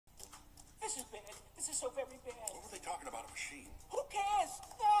This is bad. This is so very bad. What were they talking about, a machine? Who cares?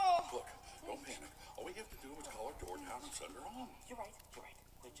 No! Look, don't panic. All we have to do is call our door down and send her home. You're right.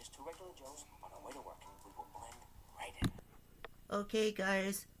 We're just two regular Joes on our way to work. We will blend right in. Okay,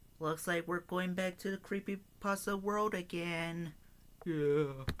 guys. Looks like we're going back to the Creepypasta World again.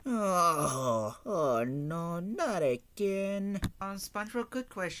 Yeah. Oh no, not again. SpongeBob, good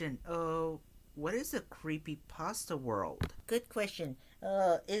question. What is a Creepypasta World? Good question.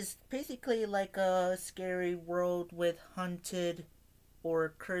 It's basically like a scary world with haunted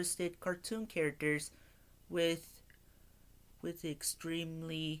or cursed cartoon characters with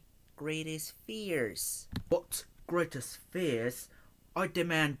extremely greatest fears. What greatest fears? I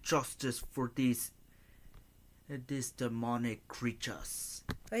demand justice for these demonic creatures.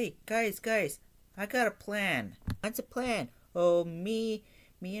 Hey, guys, I got a plan. What's a plan? Oh, me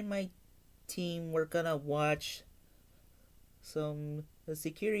and my team, we're gonna watch some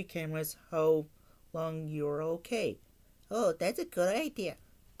security cameras how long you're okay. Oh, that's a good idea.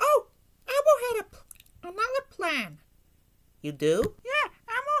 Oh, Elmo had another plan. You do? Yeah,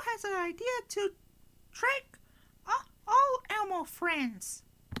 Elmo has an idea to track all Elmo friends.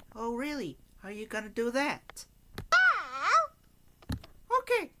 Oh, really? How are you gonna do that?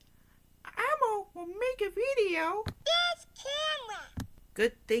 Okay, Elmo will make a video. This camera.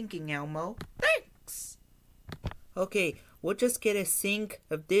 Good thinking, Elmo. Thanks. Okay, we'll just get a sync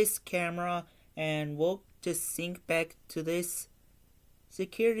of this camera and we'll just sync back to this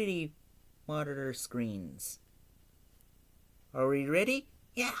security monitor screens. Are we ready?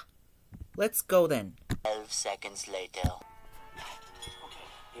 Yeah. Let's go then. 12 seconds later. Okay,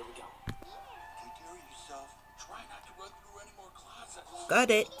 here we go. Take care of yourself. Try not to run through any more closets. Got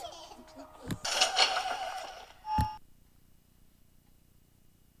it.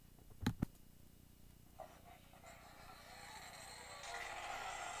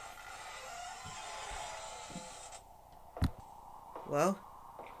 Well,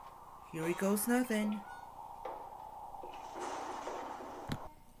 here he goes nothing.